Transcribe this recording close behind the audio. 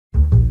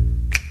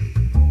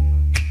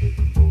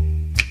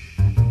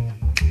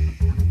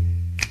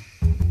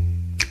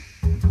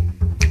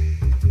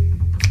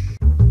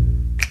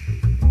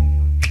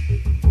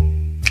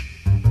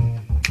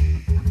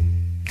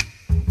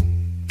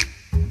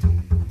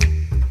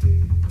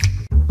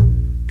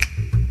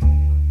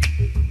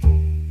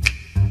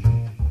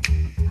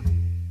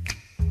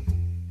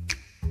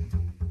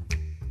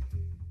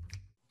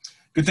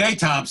Good day,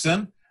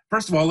 Thompson.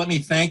 First of all, let me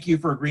thank you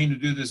for agreeing to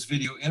do this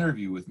video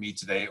interview with me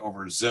today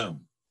over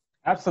Zoom.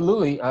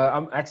 Absolutely.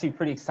 I'm actually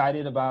pretty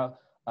excited about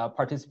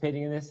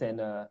participating in this,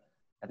 and I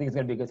think it's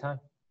going to be a good time.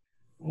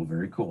 Well,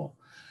 very cool.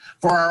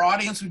 For our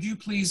audience, would you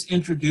please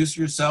introduce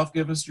yourself,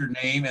 give us your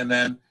name, and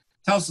then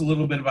tell us a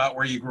little bit about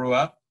where you grew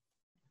up?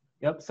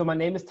 Yep. So my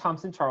name is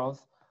Thompson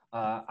Chalres.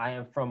 I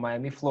am from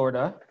Miami,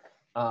 Florida.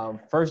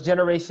 First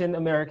generation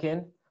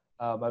American.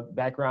 My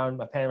background,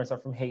 my parents are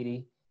from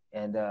Haiti.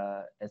 And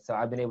so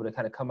I've been able to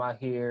kind of come out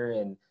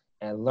here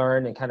and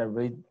learn and kind of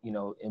really,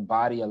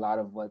 embody a lot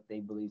of what they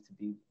believe to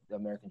be the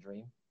American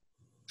dream.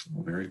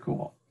 Well, very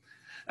cool.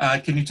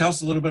 Can you tell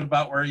us a little bit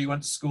about where you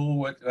went to school,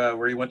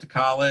 where you went to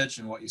college,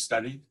 and what you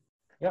studied?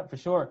 Yeah, for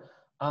sure.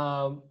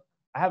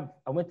 I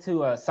went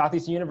to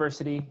Southeastern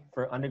University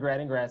for undergrad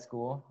and grad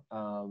school,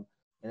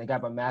 and I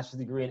got my master's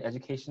degree in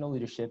educational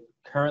leadership.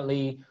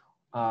 Currently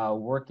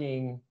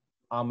working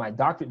on my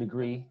doctorate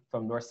degree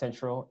from North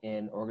Central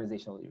in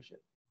organizational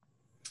leadership.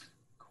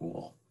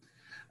 Cool.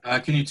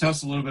 Can you tell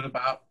us a little bit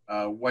about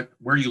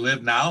where you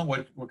live now?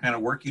 What kind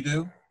of work you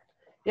do?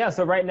 Yeah,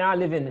 so right now I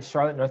live in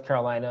Charlotte, North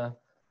Carolina.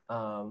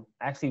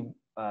 Actually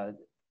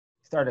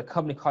started a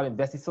company called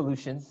Investing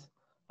Solutions,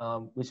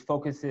 which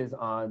focuses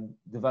on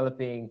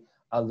developing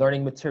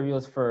learning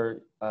materials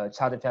for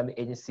child and family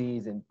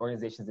agencies and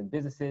organizations and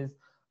businesses.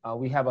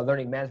 We have a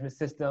learning management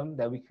system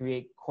that we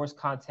create course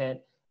content,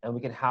 and we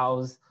can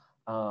house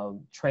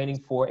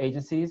training for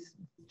agencies,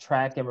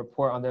 track and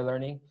report on their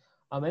learning.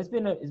 It's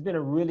been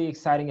a really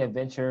exciting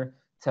adventure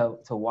to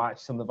watch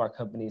some of our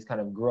companies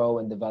kind of grow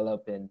and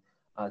develop and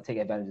take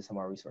advantage of some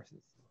of our resources.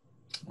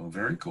 Well,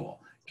 very cool.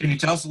 Can you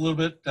tell us a little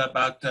bit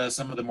about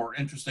some of the more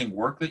interesting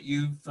work that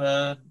you've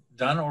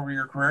done over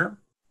your career?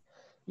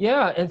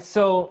 Yeah, and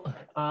so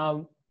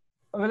over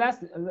the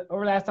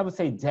last, I would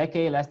say,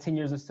 decade, last 10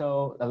 years or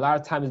so, a lot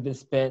of time has been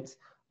spent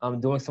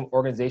doing some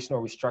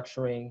organizational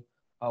restructuring,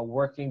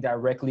 working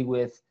directly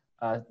with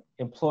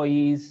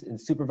employees and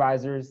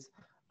supervisors,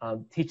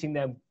 teaching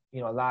them, a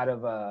lot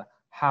of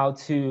how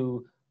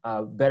to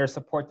better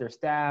support their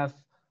staff,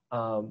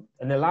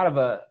 and a lot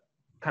of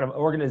kind of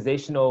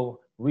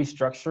organizational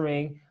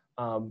restructuring,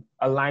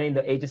 aligning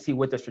the agency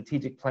with the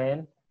strategic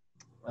plan.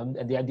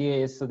 And the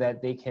idea is so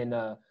that they can,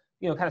 kind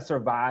of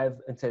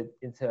survive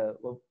into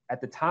what at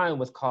the time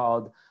was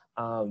called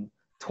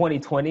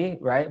 2020,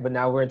 right? But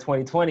now we're in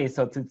 2020,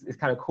 so it's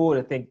kind of cool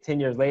to think 10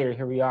 years later,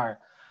 here we are.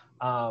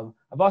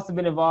 I've also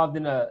been involved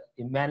in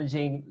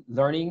managing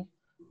learning,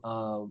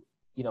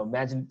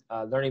 managing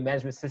learning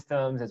management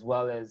systems, as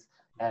well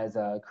as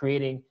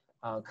creating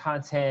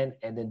content,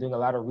 and then doing a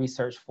lot of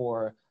research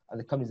for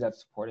the companies that I've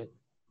supported.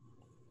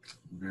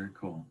 Very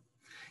cool.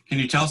 Can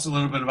you tell us a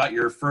little bit about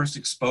your first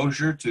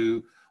exposure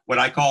to what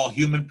I call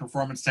human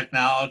performance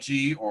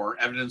technology or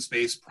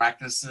evidence-based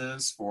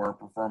practices for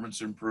performance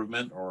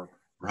improvement, or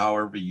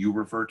however you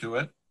refer to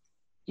it?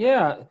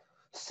 Yeah.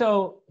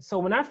 So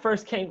when I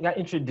first got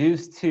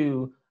introduced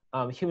to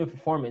human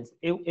performance,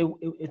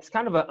 it's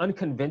kind of an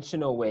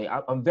unconventional way.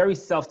 I'm very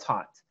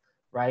self-taught,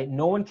 right?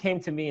 No one came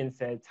to me and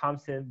said,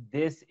 Thompson,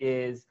 this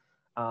is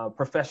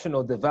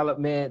professional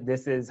development.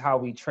 This is how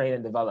we train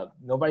and develop.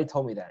 Nobody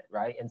told me that,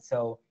 right? And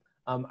so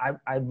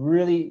I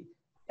really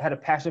had a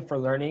passion for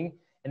learning.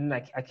 And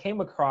then I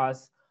came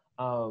across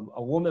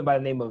a woman by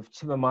the name of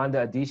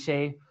Chimamanda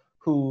Adichie,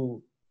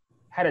 who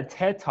had a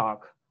TED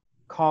Talk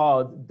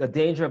called The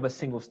Danger of a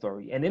Single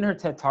Story. And in her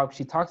TED Talk,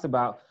 she talks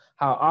about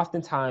how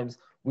oftentimes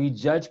we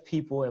judge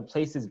people and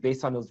places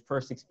based on those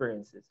first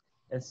experiences.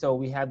 And so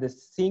we have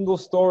this single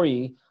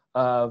story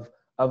of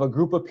a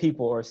group of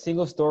people, or a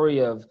single story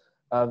of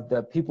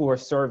the people we're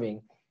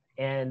serving.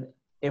 And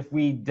if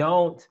we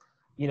don't,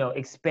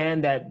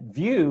 expand that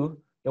view,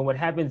 then what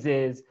happens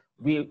is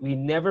we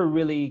never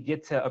really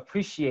get to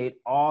appreciate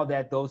all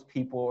that those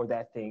people or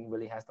that thing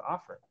really has to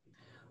offer.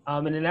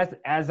 And then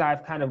as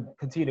I've kind of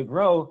continued to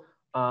grow,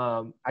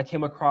 I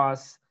came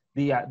across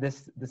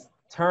this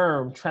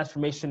term,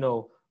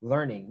 transformational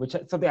learning, which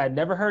is something I'd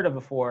never heard of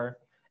before.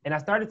 And I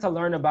started to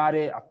learn about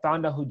it. I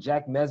found out who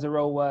Jack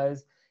Mesereau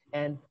was,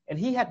 and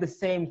he had the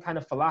same kind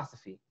of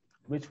philosophy,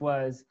 which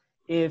was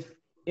if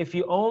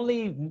you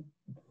only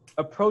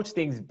approach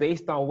things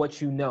based on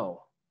what you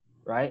know,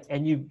 right,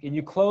 and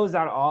you close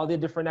out all the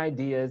different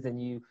ideas,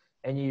 and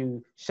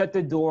you shut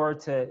the door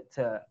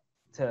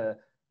to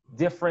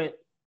different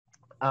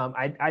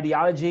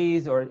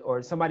ideologies,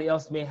 or somebody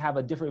else may have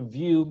a different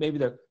view.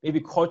 Maybe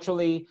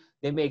culturally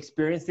they may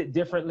experience it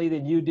differently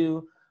than you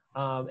do.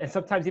 And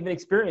sometimes even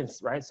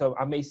experience, right? So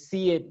I may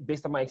see it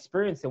based on my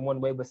experience in one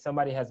way, but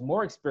somebody has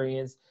more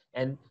experience,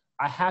 and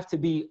I have to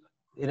be,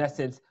 in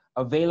essence,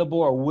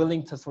 available or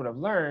willing to sort of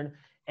learn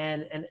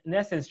and in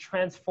essence,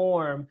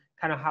 transform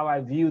kind of how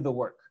I view the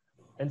work.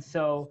 And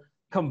so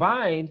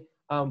combined,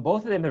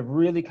 both of them have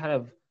really kind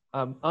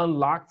of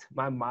unlocked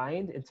my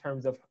mind in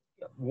terms of,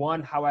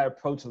 one, how I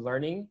approach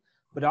learning,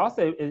 but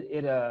also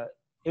it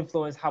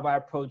influenced how I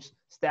approach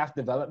staff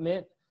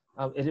development.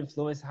 It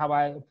influenced how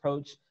I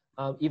approach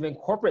even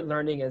corporate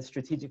learning and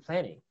strategic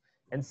planning.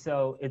 And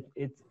so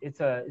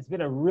it's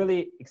been a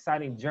really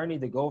exciting journey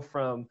to go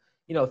from,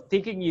 you know,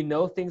 thinking you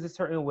know things a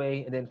certain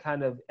way, and then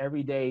kind of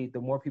every day, the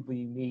more people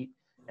you meet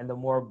and the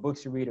more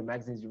books you read or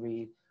magazines you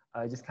read,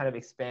 just kind of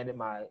expanded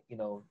my, you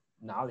know,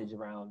 knowledge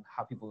around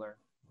how people learn.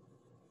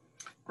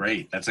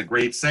 Great. That's a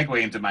great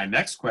segue into my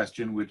next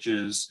question, which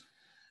is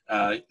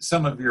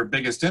some of your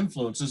biggest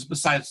influences,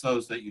 besides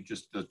those that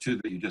the two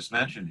that you just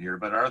mentioned here,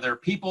 but are there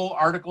people,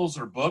 articles,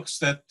 or books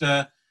that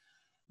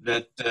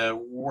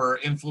were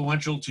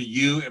influential to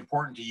you,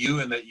 important to you,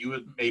 and that you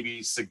would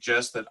maybe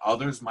suggest that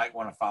others might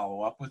want to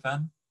follow up with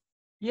them?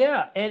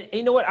 Yeah, and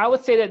you know what? I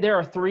would say that there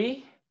are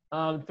three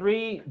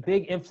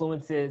big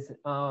influences.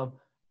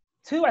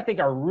 Two I think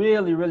are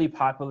really, really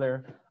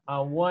popular.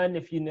 One,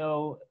 if you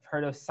know,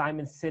 heard of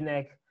Simon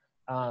Sinek,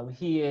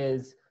 he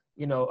is,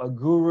 you know, a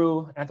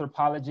guru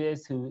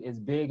anthropologist who is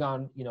big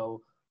on, you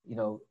know,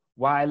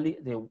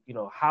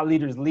 how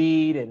leaders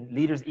lead and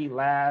leaders eat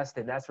last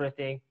and that sort of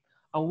thing.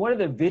 One of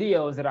the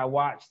videos that I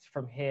watched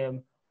from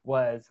him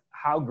was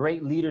how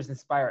great leaders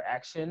inspire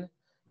action,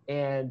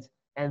 and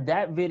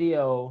that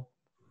video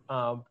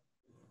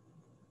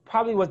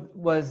probably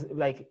was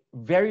like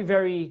very,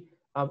 very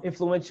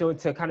influential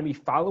to kind of me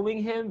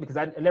following him, because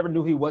I never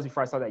knew who he was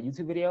before I saw that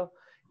YouTube video.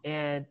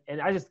 And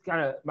I just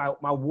kind of,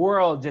 my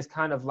world just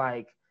kind of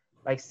like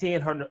seeing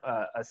her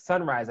a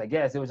sunrise, I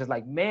guess. It was just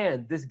like,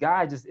 man, this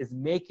guy just is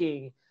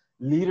making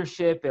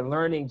leadership and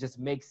learning just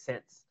make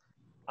sense.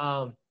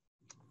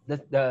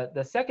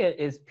 The second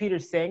is Peter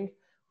Senge,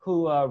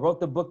 who wrote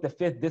the book, The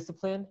Fifth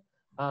Discipline.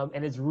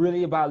 And it's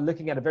really about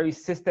looking at a very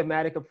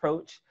systematic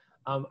approach.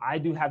 I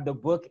do have the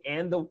book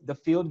and the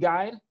field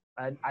guide.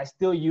 I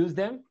still use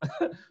them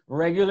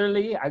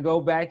regularly. I go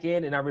back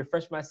in and I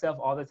refresh myself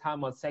all the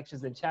time on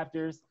sections and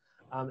chapters.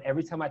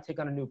 Every time I take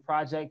on a new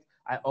project,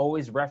 I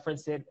always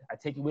reference it. I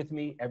take it with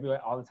me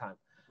everywhere, all the time.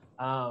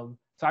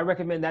 So I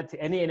recommend that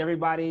to any and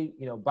everybody.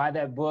 You know, buy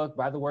that book,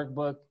 buy the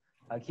workbook,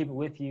 keep it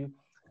with you.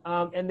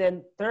 And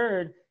then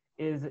third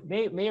is,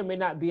 may or may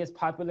not be as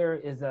popular,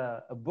 is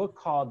a book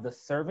called The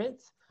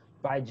Servant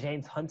by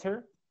James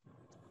Hunter.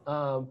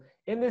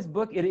 In this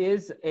book, it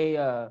is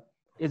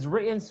it's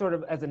written sort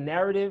of as a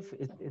narrative.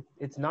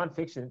 It's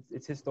nonfiction,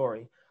 it's his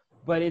story,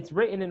 but it's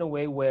written in a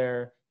way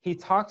where he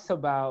talks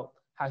about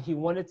how he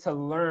wanted to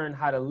learn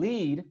how to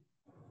lead,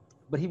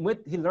 but he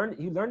learned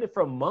it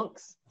from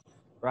monks,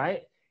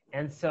 right?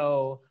 And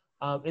so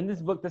in this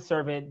book, The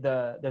Servant,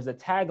 there's a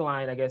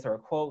tagline, I guess, or a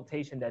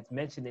quotation that's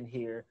mentioned in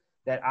here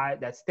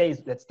that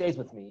stays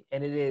with me,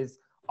 and it is,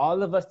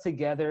 "All of us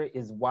together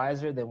is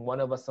wiser than one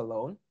of us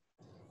alone."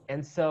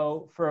 And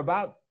so for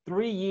about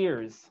 3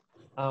 years,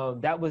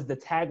 that was the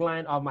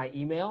tagline on my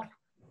email.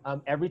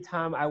 Every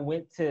time I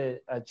went to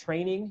a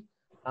training,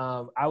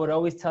 I would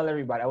always tell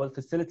everybody, I would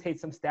facilitate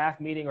some staff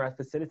meeting or I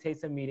facilitate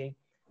some meeting.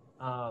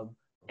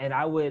 And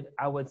I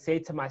would say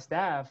to my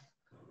staff,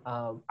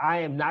 I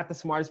am not the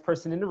smartest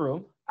person in the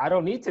room. I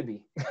don't need to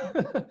be.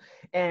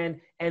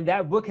 and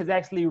that book has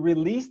actually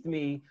released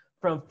me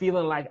from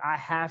feeling like I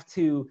have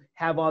to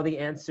have all the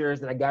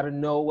answers and I got to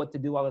know what to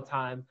do all the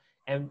time,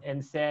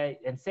 and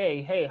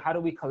say, hey, how do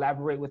we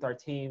collaborate with our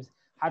teams?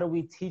 How do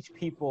we teach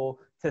people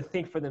to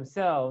think for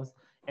themselves?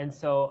 And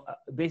so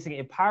basically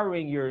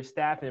empowering your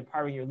staff and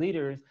empowering your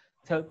leaders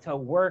to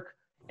work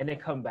and then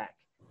come back,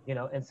 you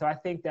know? And so I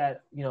think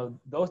that, you know,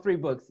 those three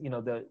books, you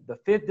know, the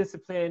Fifth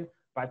Discipline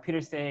by Peter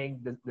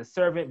Senge, the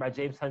Servant by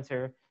James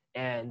Hunter,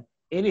 and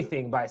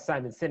Anything by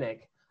Simon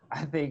Sinek,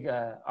 I think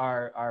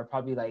are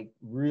probably like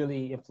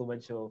really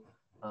influential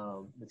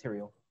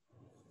material.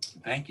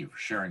 Thank you for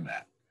sharing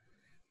that.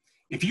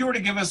 If you were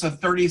to give us a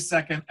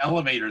 30-second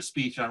elevator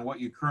speech on what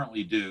you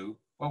currently do,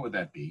 what would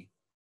that be?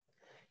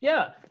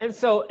 Yeah, and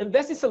so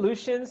Investing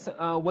Solutions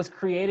was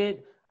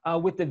created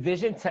with the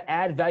vision to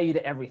add value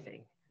to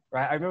everything,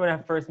 right? I remember when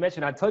I first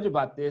mentioned, I told you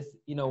about this,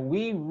 you know,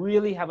 we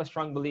really have a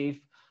strong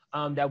belief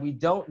that we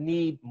don't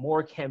need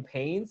more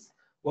campaigns.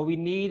 What we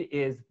need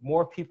is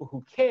more people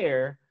who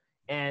care,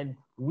 and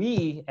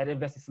we at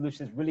Investing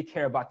Solutions really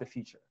care about the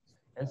future.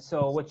 And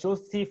so what you'll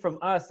see from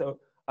us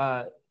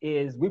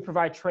is we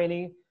provide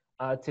training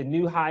to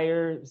new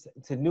hires,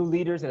 to new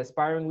leaders and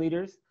aspiring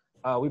leaders.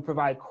 We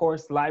provide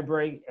course,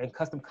 library, and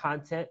custom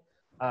content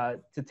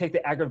to take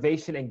the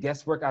aggravation and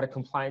guesswork out of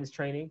compliance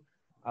training.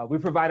 We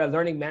provide a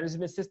learning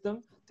management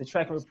system to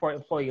track and report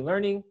employee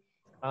learning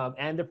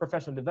and their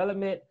professional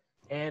development.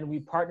 And we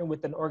partner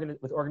with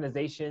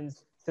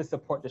organizations to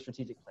support the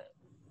strategic plan.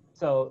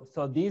 So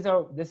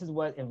this is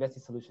what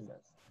Investing Solution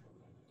does.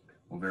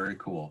 Well, very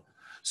cool.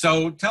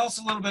 So tell us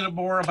a little bit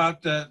more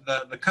about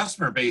the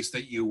customer base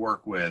that you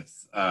work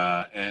with,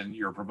 and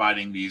you're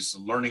providing these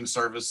learning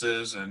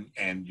services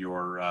and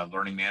your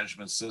learning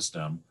management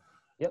system.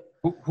 Yep.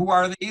 Who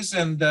are these,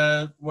 and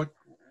what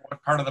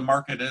part of the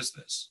market is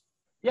this?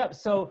 Yep.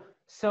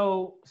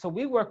 So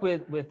we work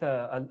with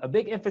a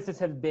big emphasis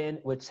has been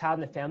with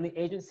child and family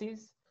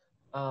agencies.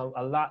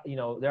 A lot, you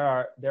know, there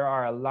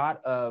are a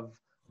lot of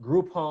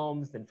group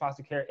homes and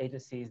foster care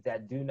agencies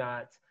that do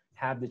not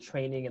have the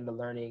training and the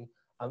learning.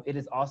 It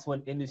is also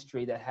an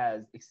industry that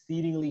has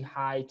exceedingly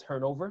high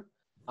turnover.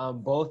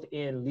 both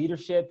in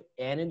leadership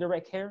and in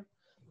direct care.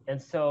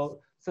 And so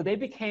they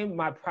became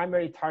my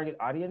primary target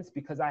audience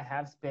because I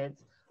have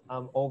spent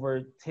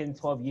over 10,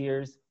 12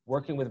 years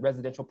working with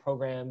residential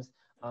programs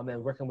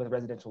and working with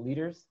residential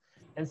leaders.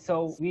 And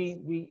so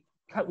we've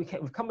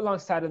come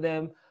alongside of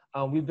them.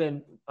 We've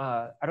been,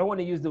 I don't want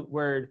to use the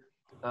word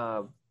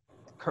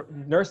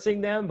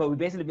nursing them, but we've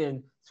basically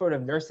been sort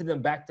of nursing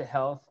them back to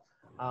health.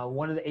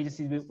 One of the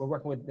agencies we're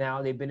working with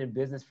now, they've been in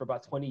business for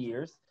about 20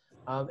 years.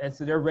 And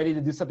so they're ready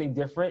to do something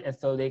different. And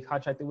so they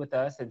contracted with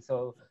us. And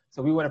so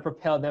we want to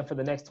propel them for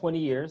the next 20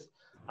 years.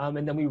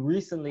 And then we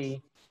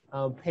recently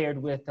paired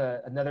with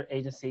another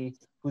agency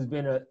who's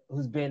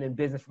been in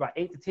business for about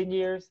 8 to 10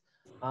 years.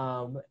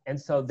 And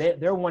so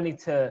they're wanting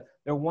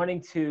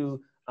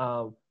to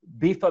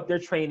beef up their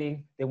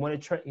training. They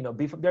want to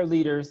beef up their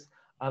leaders.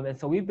 And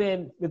so we've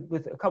been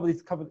with a couple of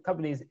these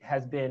companies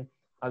has been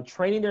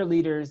training their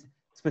leaders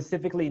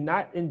specifically,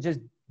 not in just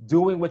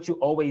doing what you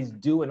always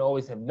do and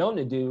always have known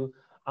to do,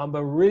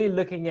 but really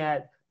looking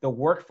at the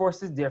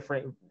workforce is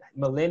different.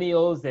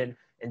 Millennials and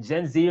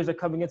Gen Zers are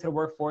coming into the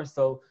workforce.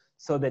 So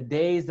the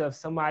days of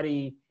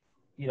somebody,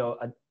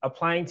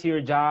 applying to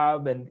your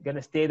job and going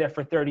to stay there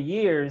for 30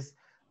 years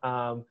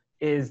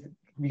is,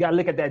 you got to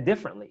look at that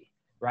differently,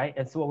 right?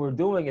 And so what we're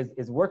doing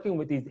is working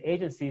with these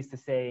agencies to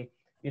say,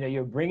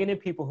 you're bringing in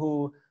people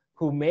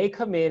who may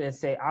come in and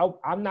say,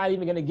 I'm not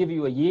even going to give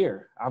you a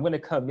year. I'm going to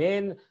come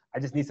in. I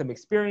just need some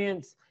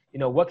experience.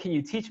 What can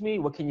you teach me?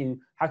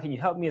 How can you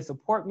help me and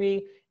support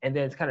me? And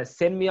then kind of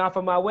send me off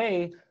on my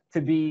way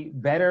to be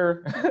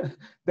better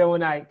than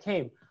when I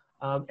came.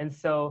 And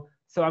so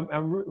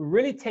I'm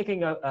really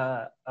taking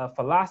a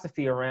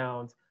philosophy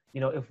around,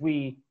 if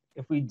we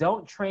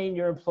don't train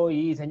your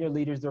employees and your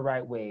leaders the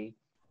right way,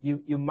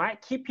 you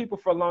might keep people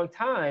for a long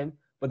time,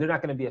 but they're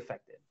not going to be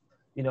effective.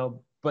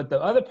 But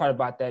the other part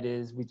about that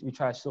is we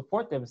try to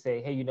support them and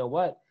say, hey, you know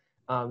what?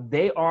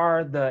 They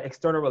are the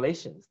external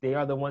relations. They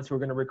are the ones who are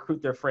going to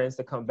recruit their friends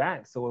to come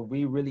back. So if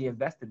we really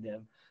invest in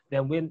them,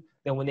 then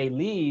when they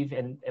leave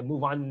and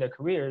move on in their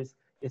careers,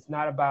 it's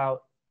not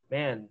about,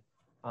 man,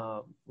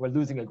 we're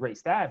losing a great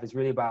staff. It's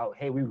really about,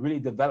 hey, we really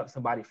developed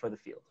somebody for the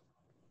field.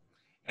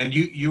 And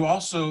you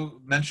also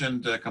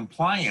mentioned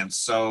compliance.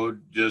 So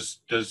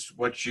does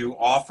what you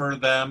offer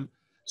them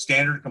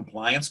standard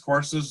compliance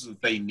courses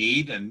that they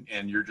need,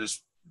 and you're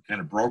just kind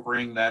of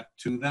brokering that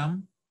to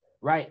them?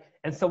 Right.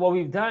 And so what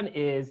we've done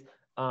is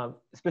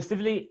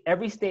specifically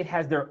every state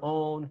has their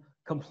own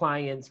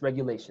compliance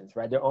regulations,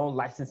 right? Their own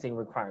licensing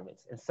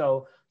requirements. And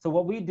so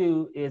what we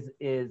do is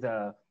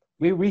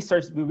we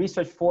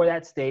research for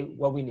that state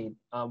what we need.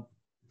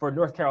 For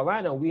North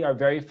Carolina, we are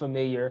very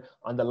familiar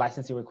on the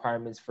licensing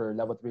requirements for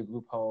level 3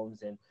 group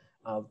homes, and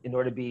in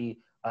order to be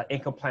in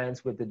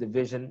compliance with the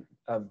Division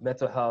of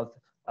Mental Health,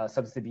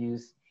 Substance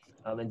Abuse,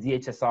 and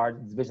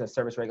DHSR, Division of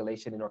Service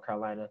Regulation in North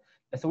Carolina.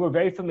 And so we're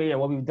very familiar. And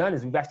what we've done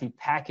is we've actually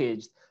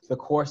packaged the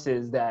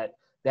courses that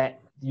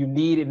you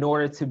need in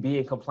order to be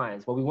in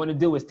compliance. What we want to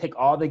do is take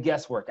all the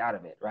guesswork out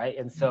of it, right?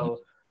 And so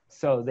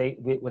when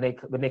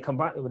they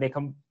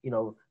come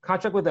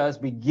contract with us,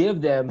 we give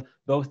them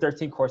those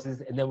 13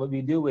 courses, and then what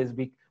we do is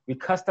we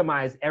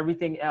customize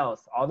everything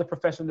else, all the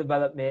professional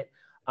development,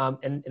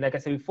 and like I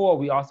said before,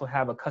 we also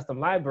have a custom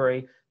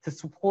library to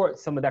support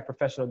some of that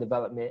professional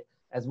development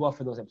as well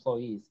for those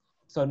employees.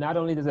 So not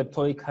only does an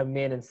employee come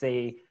in and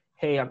say,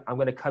 hey, I'm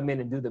going to come in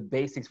and do the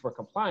basics for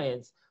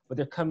compliance, but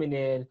they're coming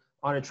in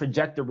on a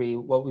trajectory.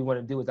 What we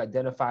want to do is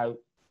identify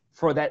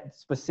for that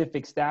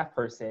specific staff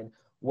person,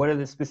 what are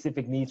the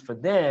specific needs for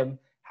them?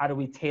 How do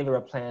we tailor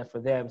a plan for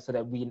them so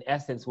that we, in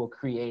essence, will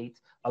create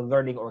a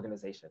learning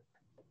organization?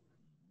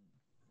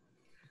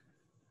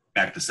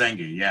 Back to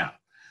Senge, yeah.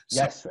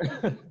 Yes.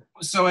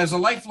 So as a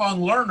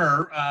lifelong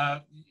learner,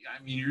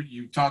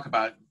 you talk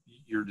about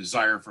your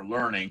desire for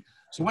learning.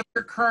 So what's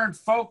your current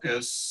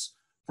focus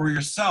for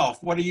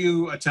yourself? What are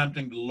you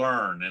attempting to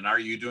learn? And are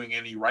you doing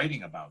any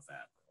writing about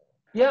that?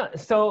 Yeah,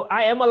 so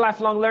I am a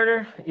lifelong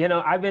learner.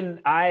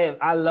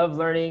 I love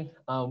learning.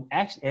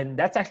 And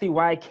that's actually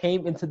why I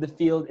came into the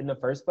field in the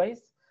first place.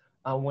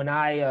 When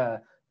I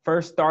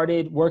first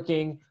started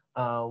working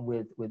I've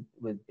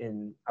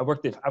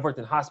worked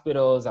in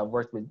hospitals, I've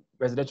worked with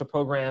residential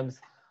programs.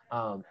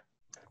 And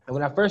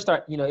when I first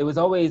started, it was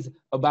always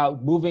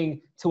about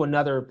moving to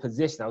another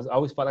position. I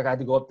always felt like I had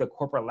to go up the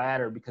corporate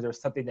ladder because there's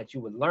something that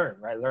you would learn,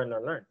 right?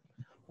 Learn.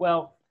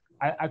 Well,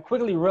 I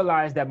quickly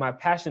realized that my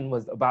passion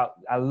was about,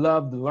 I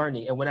loved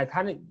learning. And when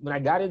I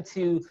got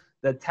into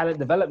the talent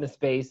development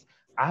space,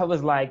 I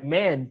was like,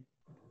 man,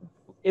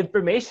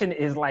 information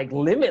is like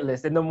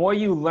limitless. And the more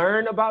you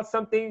learn about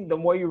something, the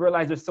more you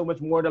realize there's so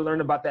much more to learn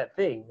about that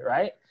thing,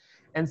 right?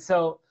 And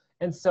so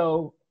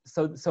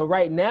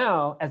right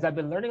now, as I've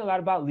been learning a lot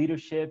about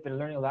leadership and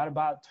learning a lot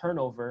about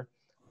turnover,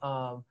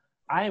 I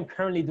am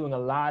currently doing a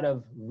lot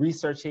of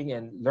researching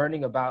and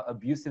learning about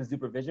abusive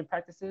supervision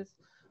practices.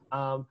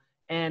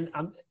 And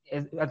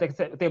as I think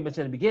I mentioned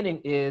in the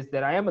beginning, is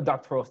that I am a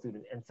doctoral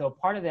student. And so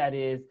part of that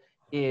is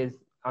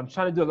I'm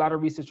trying to do a lot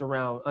of research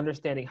around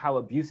understanding how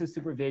abusive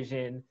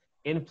supervision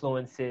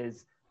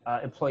influences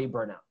employee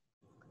burnout.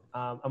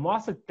 I'm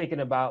also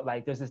thinking about,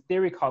 like, there's this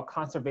theory called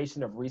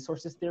conservation of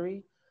resources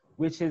theory,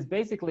 which is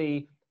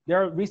basically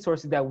there are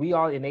resources that we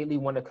all innately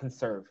want to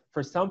conserve.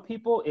 For some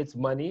people, it's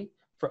money.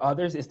 For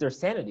others, it's their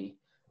sanity,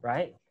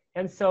 right?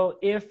 And so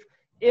if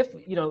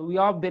you know, we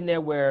all been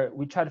there where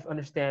we try to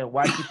understand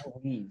why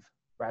people leave,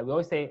 right? We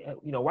always say,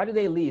 you know, why do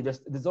they leave?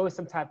 There's always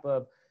some type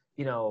of,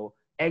 you know,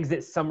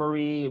 exit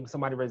summary,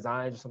 somebody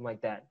resigns or something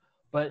like that.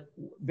 But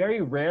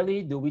very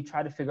rarely do we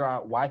try to figure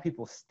out why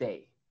people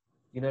stay.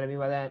 You know what I mean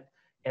by that?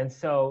 And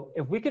so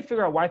if we can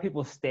figure out why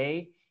people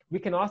stay, we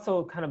can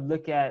also kind of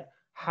look at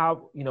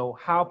how, you know,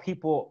 how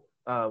people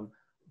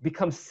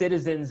become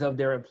citizens of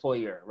their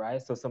employer,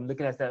 right? So I'm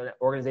looking at that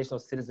organizational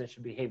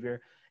citizenship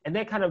behavior, and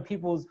then kind of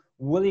people's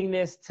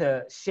willingness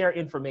to share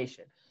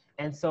information.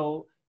 And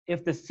so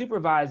if the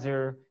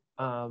supervisor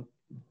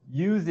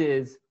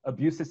uses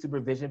abusive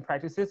supervision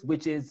practices,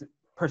 which is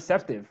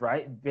perceptive,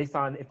 right? Based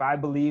on if I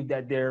believe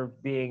that they're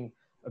being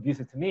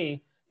abusive to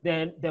me,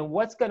 then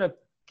what's gonna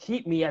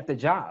keep me at the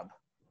job?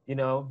 You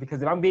know,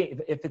 because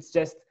if it's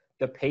just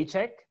the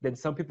paycheck, then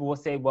some people will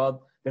say,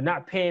 well, they're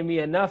not paying me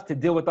enough to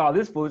deal with all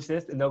this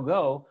foolishness, and they'll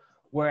go.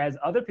 Whereas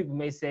other people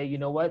may say, you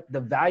know what, the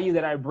value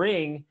that I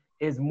bring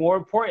is more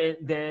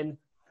important than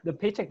the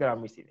paycheck that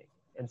I'm receiving.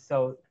 And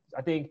so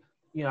I think,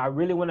 you know, I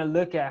really want to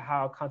look at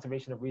how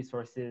conservation of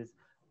resources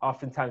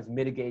oftentimes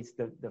mitigates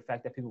the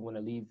fact that people want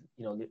to leave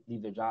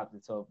their jobs.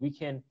 And so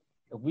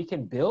if we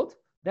can build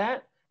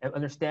that and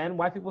understand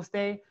why people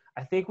stay,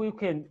 I think we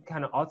can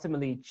kind of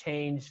ultimately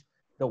change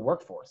the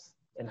workforce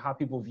and how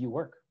people view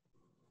work.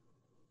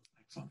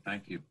 Excellent,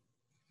 thank you.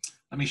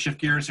 Let me shift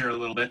gears here a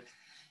little bit.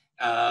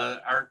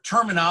 Our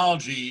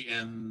terminology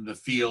in the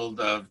field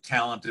of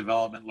talent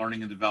development,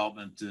 learning and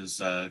development is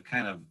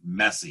kind of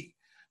messy.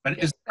 But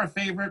is there a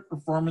favorite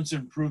performance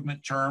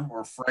improvement term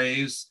or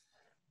phrase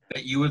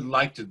that you would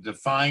like to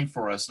define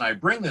for us? And I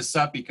bring this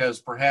up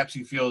because perhaps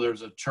you feel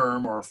there's a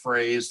term or a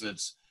phrase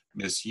that's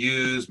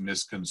misused,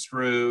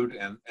 misconstrued,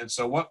 and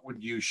so what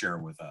would you share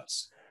with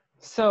us?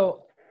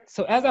 So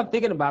as I'm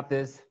thinking about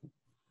this,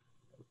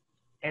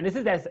 and this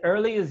is as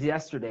early as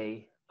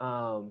yesterday,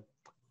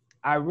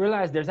 I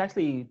realized there's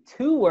actually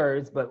two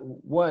words, but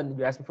one,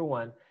 you're asking for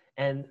one,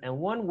 and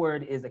one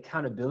word is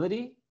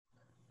accountability.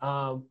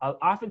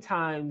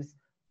 Oftentimes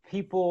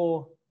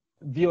people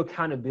view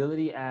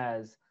accountability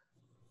as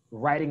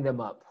writing them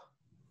up,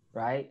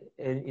 right?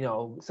 And, you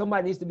know,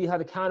 somebody needs to be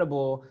held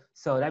accountable,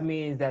 so that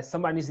means that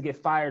somebody needs to get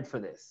fired for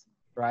this,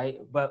 right?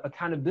 But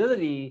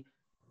accountability,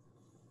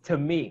 to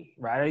me,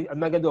 right? I'm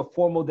not gonna do a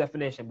formal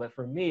definition, but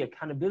for me,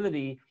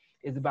 accountability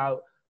is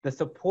about the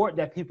support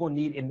that people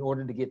need in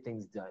order to get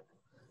things done.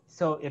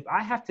 So if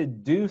I have to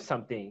do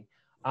something,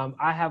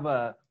 I have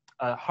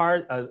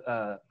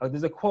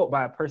there's a quote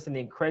by a person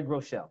named Craig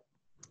Rochelle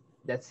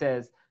that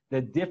says, the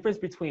difference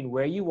between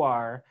where you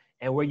are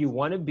and where you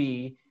want to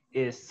be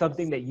is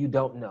something that you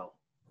don't know,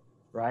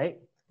 right?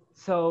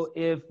 So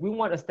if we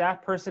want a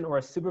staff person or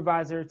a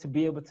supervisor to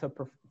be able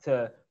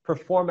to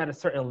perform at a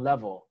certain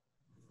level,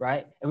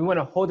 right? And we want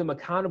to hold them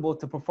accountable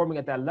to performing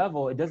at that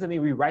level, it doesn't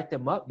mean we write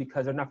them up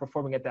because they're not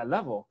performing at that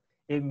level.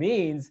 It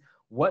means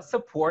what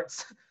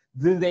supports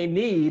do they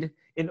need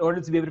in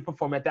order to be able to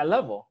perform at that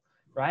level,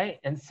 right?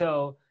 And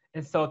so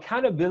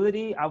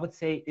accountability, I would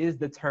say, is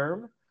the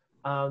term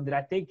that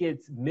I think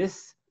it's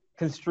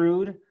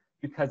misconstrued,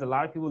 because a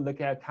lot of people look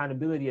at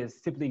accountability as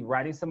simply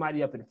writing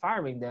somebody up and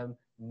firing them,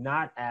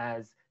 not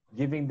as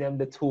giving them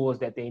the tools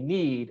that they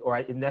need, or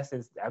in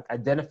essence,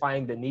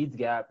 identifying the needs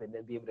gap and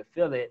then be able to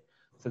fill it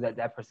so that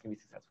that person can be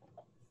successful.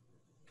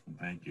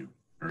 Thank you.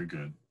 Very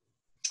good.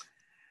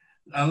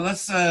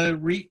 Let's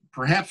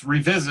perhaps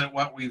revisit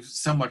what we've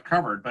somewhat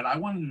covered, but I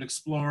wanted to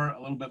explore a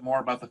little bit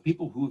more about the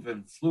people who've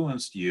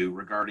influenced you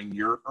regarding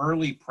your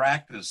early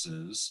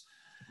practices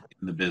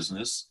in the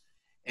business.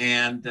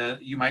 And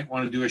you might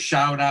want to do a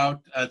shout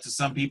out to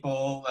some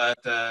people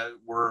that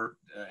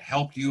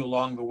helped you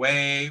along the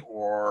way,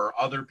 or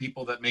other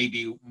people that may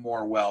be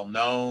more well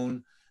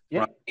known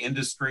from the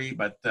industry.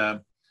 But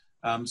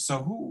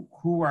so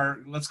who are,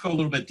 let's go a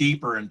little bit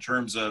deeper in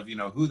terms of, you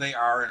know, who they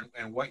are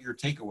and what your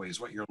takeaways,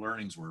 what your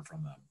learnings were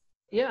from them.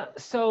 Yeah,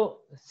 so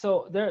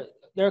there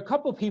are a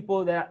couple of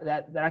people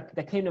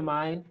that came to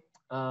mind.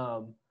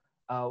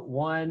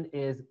 One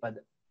is,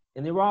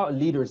 and they were all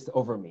leaders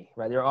over me,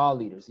 right? They're all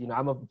leaders. You know,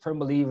 I'm a firm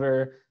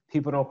believer,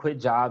 people don't quit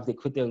jobs, they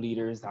quit their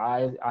leaders.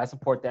 I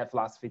support that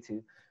philosophy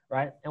too,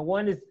 right? And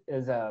one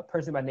is a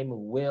person by the name of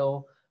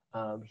Will.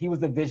 He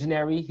was a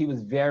visionary. He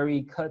was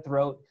very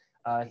cutthroat.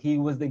 He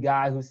was the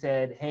guy who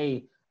said,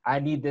 hey, I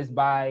need this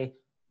by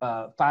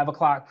 5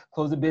 o'clock,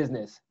 close the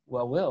business.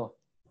 Well, Will,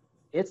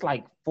 it's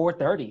like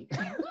 4:30,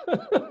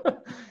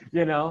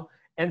 you know?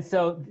 And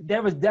so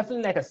there was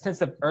definitely like a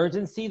sense of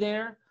urgency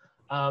there.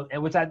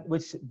 And which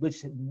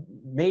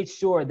made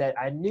sure that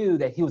I knew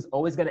that he was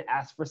always going to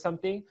ask for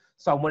something.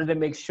 So I wanted to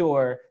make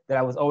sure that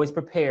I was always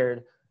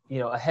prepared, you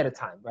know, ahead of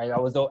time, right?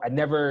 I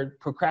never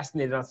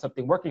procrastinated on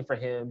something working for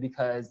him,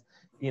 because,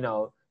 you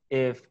know,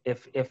 if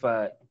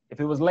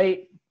it was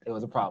late, it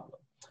was a problem.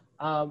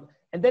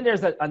 And then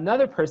there's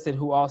another person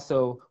who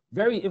also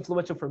very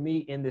influential for me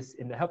in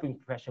the helping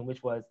profession,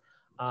 which was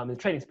in the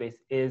training space,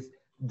 is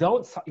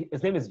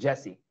his name is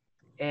Jesse.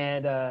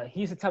 And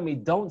he used to tell me,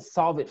 don't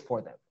solve it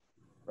for them,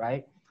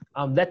 right?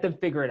 Let them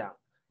figure it out.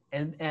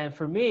 And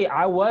for me,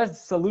 I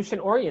was solution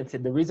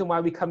oriented. The reason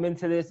why we come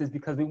into this is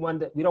because we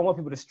don't want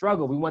people to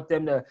struggle. We want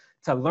them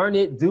to learn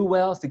it, do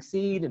well,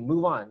 succeed, and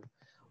move on.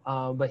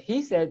 But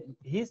he said,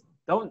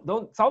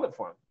 don't solve it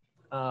for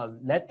them.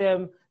 Let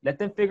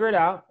them figure it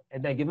out,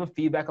 and then give them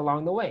feedback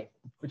along the way,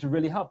 which is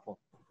really helpful.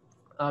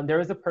 There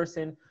is a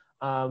person,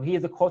 he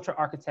is a culture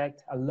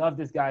architect. I love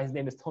this guy. His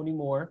name is Tony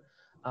Moore.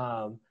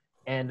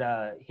 And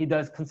he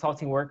does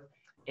consulting work.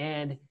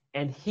 And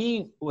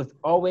he was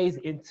always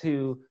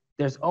into,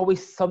 there's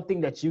always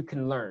something that you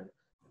can learn.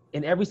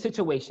 In every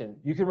situation,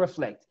 you can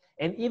reflect.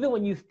 And even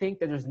when you think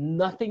that there's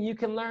nothing you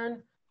can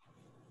learn,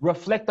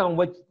 reflect on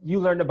what you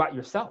learned about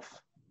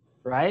yourself,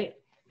 right?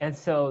 And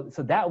so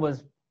that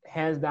was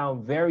hands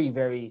down very,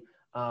 very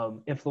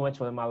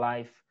influential in my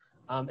life.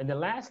 And then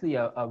lastly,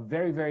 a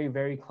very, very,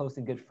 very close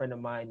and good friend of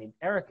mine named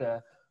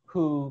Erica,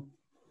 who,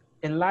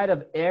 in light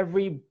of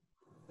every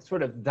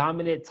sort of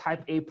dominant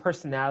type A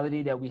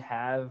personality that we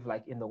have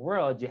like in the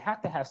world, you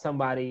have to have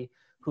somebody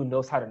who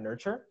knows how to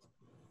nurture.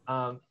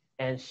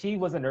 And she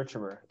was a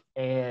nurturer.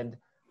 And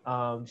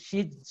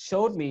she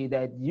showed me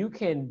that you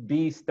can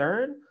be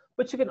stern,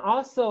 but you can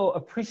also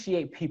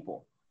appreciate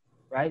people,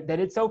 right? That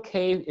it's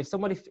okay if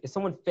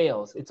someone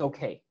fails, it's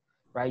okay,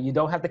 right? You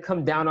don't have to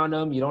come down on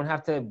them. You don't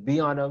have to be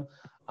on them.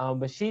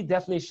 But she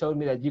definitely showed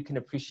me that you can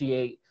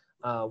appreciate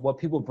what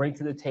people bring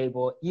to the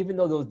table, even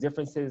though those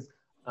differences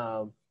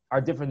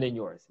are different than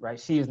yours, right?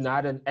 She is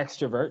not an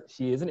extrovert.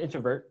 She is an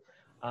introvert.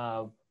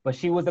 But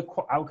she was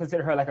I would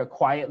consider her like a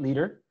quiet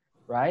leader,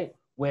 right?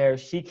 Where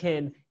she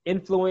can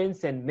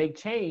influence and make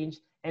change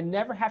and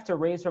never have to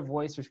raise her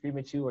voice or scream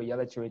at you or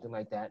yell at you or anything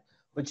like that.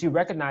 But you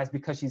recognize,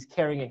 because she's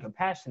caring and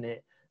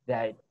compassionate,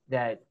 that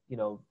you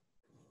know,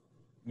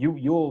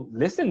 you'll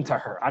listen to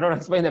her. I don't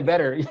explain that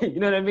better. You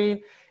know what I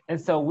mean? And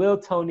so Will,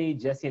 Tony,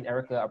 Jesse, and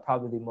Erica are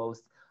probably the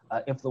most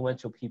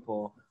influential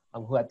people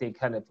who I think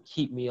kind of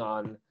keep me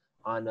on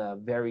a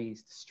very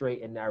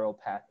straight and narrow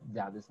path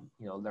down this,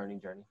 you know,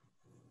 learning journey.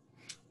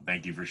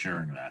 Thank you for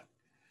sharing that.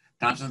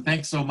 Thompson,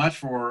 thanks so much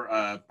for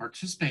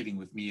participating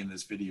with me in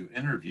this video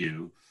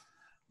interview.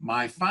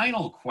 My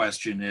final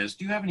question is,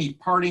 do you have any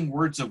parting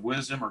words of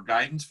wisdom or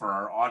guidance for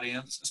our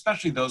audience,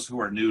 especially those who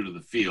are new to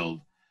the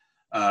field,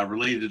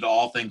 related to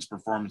all things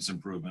performance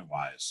improvement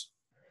wise?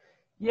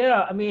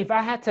 Yeah, I mean, if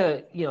I had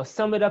to, you know,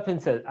 sum it up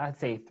into, I'd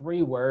say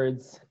 3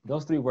 words,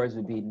 those 3 words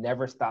would be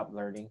never stop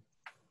learning.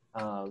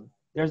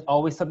 There's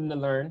always something to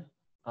learn,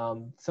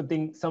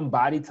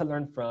 somebody to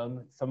learn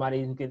from,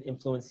 somebody who can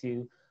influence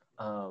you.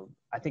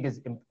 I think it's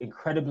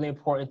incredibly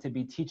important to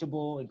be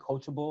teachable and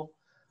coachable.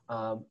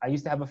 I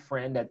used to have a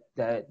friend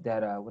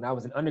that when I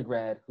was an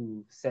undergrad,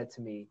 who said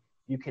to me,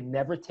 you can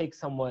never take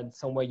someone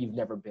somewhere you've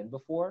never been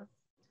before.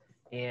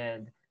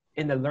 And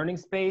in the learning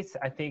space,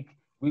 I think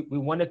we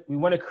want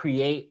to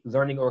create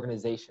learning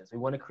organizations. We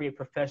want to create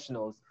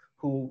professionals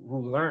who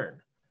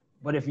learn.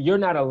 But if you're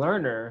not a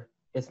learner,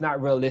 it's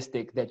not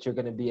realistic that you're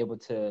going to be able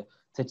to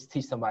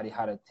teach somebody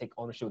how to take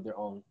ownership of their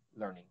own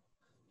learning.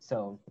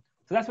 So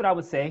that's what I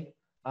would say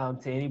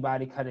to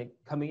anybody kind of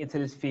coming into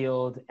this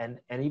field, and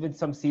even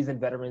some seasoned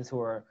veterans who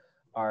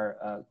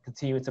are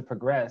continuing to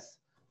progress,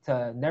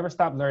 to never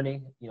stop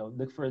learning. You know,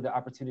 look for the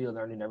opportunity to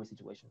learn in every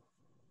situation.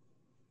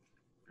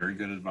 Very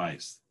good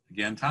advice.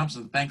 Again,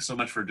 Thompson, thanks so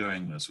much for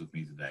doing this with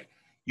me today.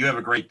 You have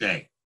a great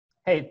day.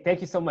 Hey, thank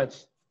you so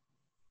much.